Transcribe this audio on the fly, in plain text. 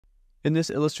In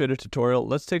this Illustrator tutorial,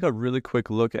 let's take a really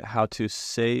quick look at how to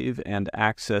save and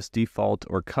access default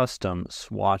or custom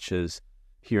swatches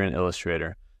here in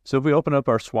Illustrator. So if we open up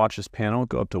our swatches panel,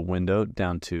 go up to Window,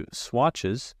 down to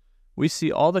Swatches, we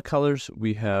see all the colors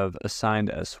we have assigned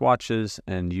as swatches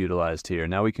and utilized here.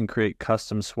 Now we can create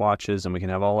custom swatches and we can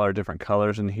have all our different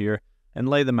colors in here and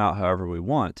lay them out however we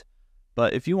want.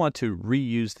 But if you want to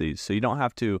reuse these, so you don't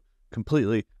have to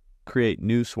completely create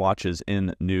new swatches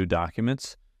in new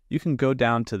documents, you can go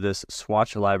down to this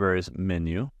Swatch Libraries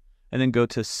menu and then go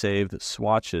to Save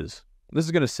Swatches. This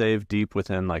is going to save deep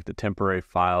within like the temporary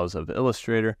files of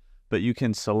Illustrator, but you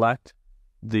can select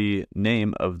the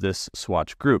name of this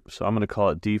swatch group. So I'm going to call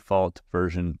it default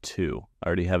version 2. I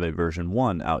already have a version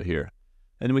 1 out here.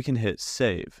 And we can hit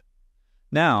Save.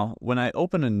 Now, when I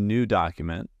open a new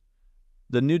document,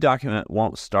 the new document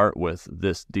won't start with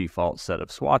this default set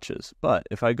of swatches. But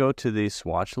if I go to the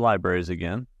Swatch Libraries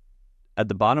again, at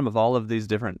the bottom of all of these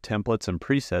different templates and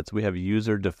presets, we have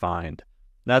user defined.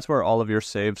 That's where all of your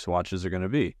saved swatches are going to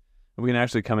be. We can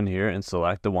actually come in here and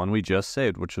select the one we just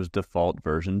saved, which was default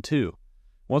version 2.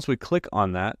 Once we click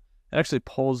on that, it actually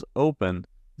pulls open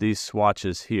these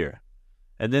swatches here.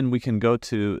 And then we can go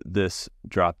to this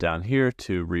drop down here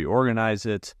to reorganize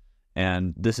it.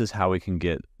 And this is how we can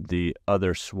get the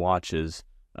other swatches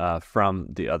from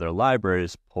the other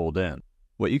libraries pulled in.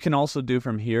 What you can also do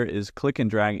from here is click and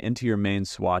drag into your main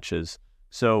swatches.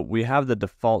 So we have the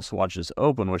default swatches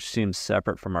open, which seems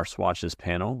separate from our swatches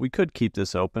panel. We could keep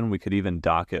this open. We could even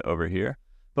dock it over here.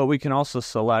 But we can also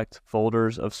select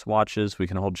folders of swatches. We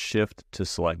can hold Shift to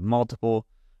select multiple.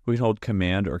 We can hold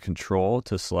Command or Control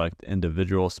to select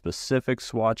individual specific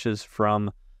swatches from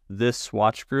this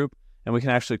swatch group. And we can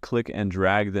actually click and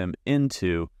drag them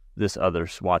into this other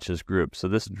swatches group. So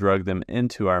this drug them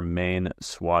into our main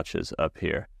swatches up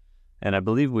here. And I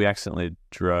believe we accidentally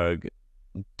drug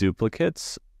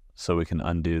duplicates, so we can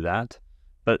undo that.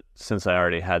 But since I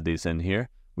already had these in here,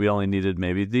 we only needed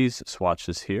maybe these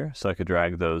swatches here, so I could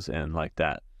drag those in like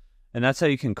that. And that's how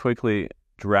you can quickly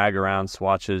drag around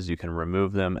swatches. You can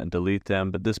remove them and delete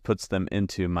them, but this puts them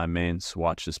into my main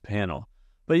swatches panel.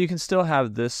 But you can still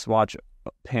have this swatch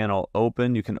panel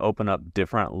open. You can open up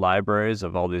different libraries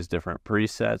of all these different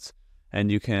presets,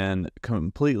 and you can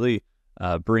completely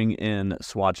bring in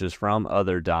swatches from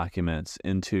other documents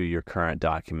into your current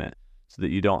document so that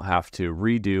you don't have to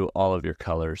redo all of your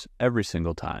colors every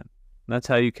single time. And that's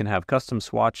how you can have custom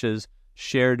swatches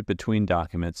shared between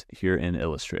documents here in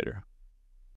Illustrator.